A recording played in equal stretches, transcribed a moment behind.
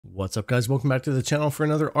What's up, guys? Welcome back to the channel for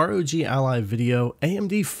another ROG Ally video.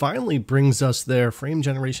 AMD finally brings us their frame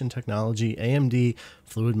generation technology, AMD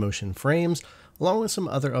Fluid Motion Frames, along with some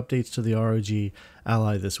other updates to the ROG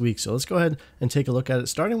Ally this week. So let's go ahead and take a look at it,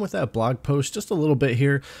 starting with that blog post just a little bit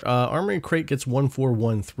here. Armory Crate gets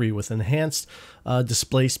 1413 with enhanced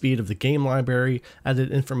display speed of the game library,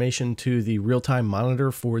 added information to the real-time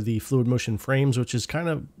monitor for the fluid motion frames, which is kind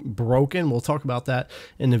of broken. We'll talk about that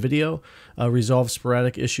in the video. Resolve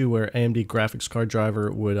sporadic issue where AMD graphics card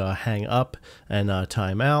driver would hang up and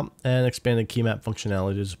time out, and expanded key map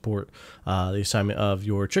functionality to support the assignment of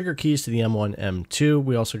your trigger keys to the M1, M2.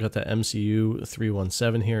 We also got the MCU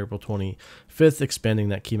 317 here, April 25th, expanding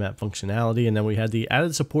that key map functionality. And then we had the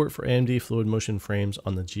added support for AMD fluid motion frames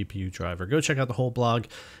on the GPU driver. Go check out the whole blog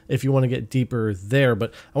if you want to get deeper there.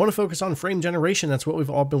 But I want to focus on frame generation. That's what we've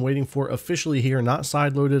all been waiting for officially here, not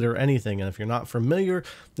side-loaded or anything. And if you're not familiar,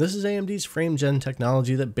 this is AMD's frame gen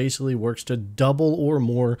technology that basically works to double or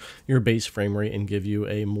more your base frame rate and give you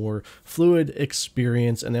a more fluid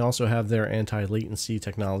experience. And they also have their anti-latency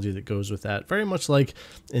technology that goes with that, very much like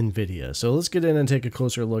NVIDIA. So let's get in and take a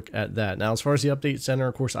closer look at that. Now, as far as the update center,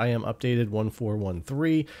 of course, I am updated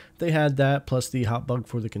 1413. They had that plus the hot bug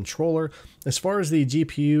for the controller. As far as the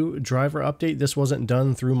GPU driver update, this wasn't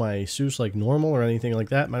done through my ASUS like normal or anything like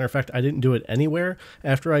that. Matter of fact, I didn't do it anywhere.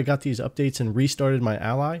 After I got these updates and restarted my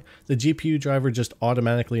Ally, the GPU driver just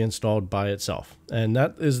automatically installed by itself. And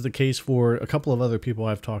that is the case for a couple of other people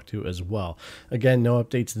I've talked to as well. Again, no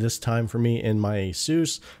updates this time for me in my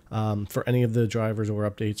ASUS for any of the drivers or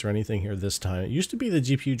updates or anything here this time. It used to be the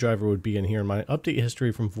GPU driver would be in here. My update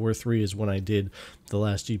history from 4.3 is when I did the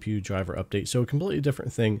last GPU driver update. So a completely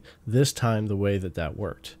different thing this time, the way that that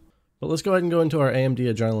worked. But let's go ahead and go into our AMD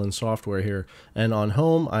Adrenalin software here. And on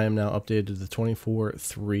home, I am now updated to the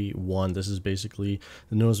 24.3.1. This is basically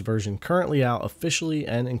the newest version currently out officially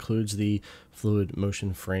and includes the fluid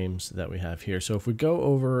motion frames that we have here. So if we go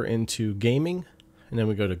over into gaming and then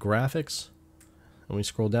we go to graphics, and we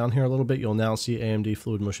scroll down here a little bit, you'll now see AMD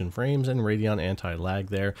fluid motion frames and Radeon anti-lag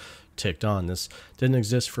there ticked on. This didn't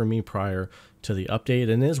exist for me prior to the update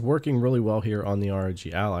and is working really well here on the ROG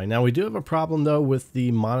Ally. Now, we do have a problem though with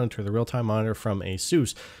the monitor, the real-time monitor from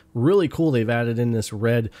ASUS. Really cool, they've added in this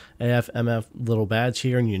red AF/MF little badge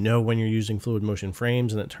here, and you know when you're using fluid motion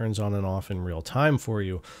frames, and it turns on and off in real time for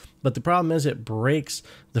you. But the problem is it breaks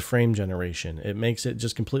the frame generation. It makes it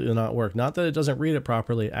just completely not work. Not that it doesn't read it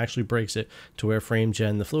properly, it actually breaks it to where frame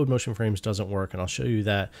gen, the fluid motion frames, doesn't work, and I'll show you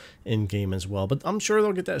that in game as well. But I'm sure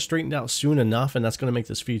they'll get that straightened out soon enough, and that's going to make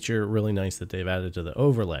this feature really nice that they've added to the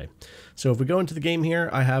overlay. So if we go into the game here,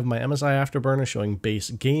 I have my MSI Afterburner showing base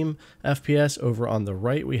game FPS. Over on the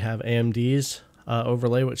right, we have AMD's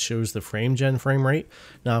overlay, which shows the frame gen frame rate.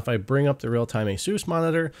 Now, if I bring up the real-time ASUS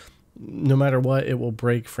monitor, no matter what, it will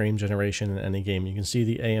break frame generation in any game. You can see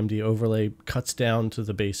the AMD overlay cuts down to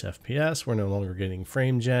the base FPS. We're no longer getting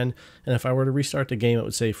frame gen. And if I were to restart the game, it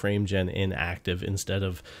would say frame gen inactive instead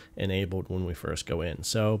of enabled when we first go in.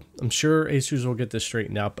 So I'm sure ASUS will get this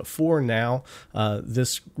straightened out. But for now,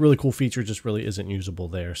 this really cool feature just really isn't usable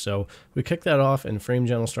there. So we kick that off and frame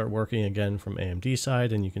gen will start working again from AMD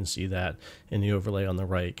side. And you can see that in the overlay on the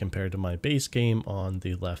right compared to my base game on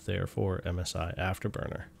the left there for MSI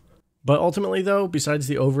Afterburner. But ultimately, though, besides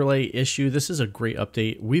the overlay issue, this is a great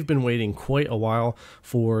update. We've been waiting quite a while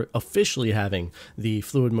for officially having the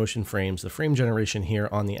fluid motion frames, the frame generation here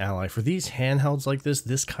on the Ally. For these handhelds like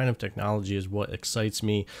this kind of technology is what excites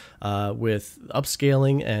me with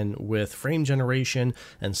upscaling and with frame generation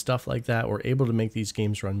and stuff like that. We're able to make these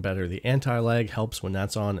games run better. The anti-lag helps when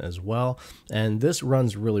that's on as well. And this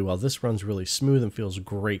runs really well. This runs really smooth and feels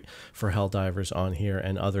great for Helldivers on here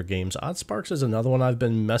and other games. OddSparks is another one I've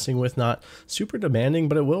been messing with. Not super demanding,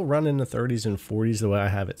 but it will run in the 30s and 40s the way I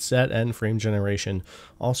have it set, and frame generation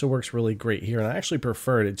also works really great here. And I actually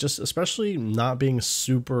prefer it, just especially not being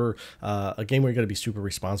super a game where you got to be super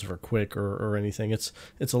responsive or quick or anything. It's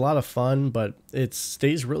a lot of fun, but it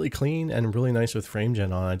stays really clean and really nice with frame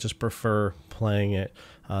gen on. I just prefer playing it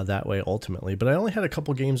that way ultimately. But I only had a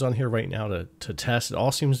couple games on here right now to test. It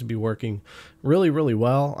all seems to be working really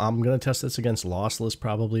well. I'm going to test this against lossless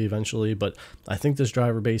probably eventually, but I think this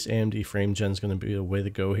driver based AMD frame gen is going to be the way to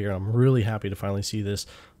go here. I'm really happy to finally see this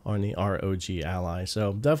on the ROG Ally.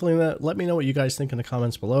 So definitely let me know what you guys think in the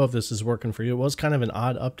comments below if this is working for you. It was kind of an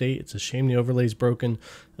odd update. It's a shame the overlay's broken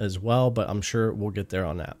as well, but I'm sure we'll get there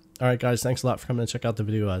on that. All right, guys, thanks a lot for coming to check out the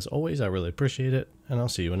video as always. I really appreciate it, and I'll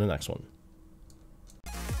see you in the next one.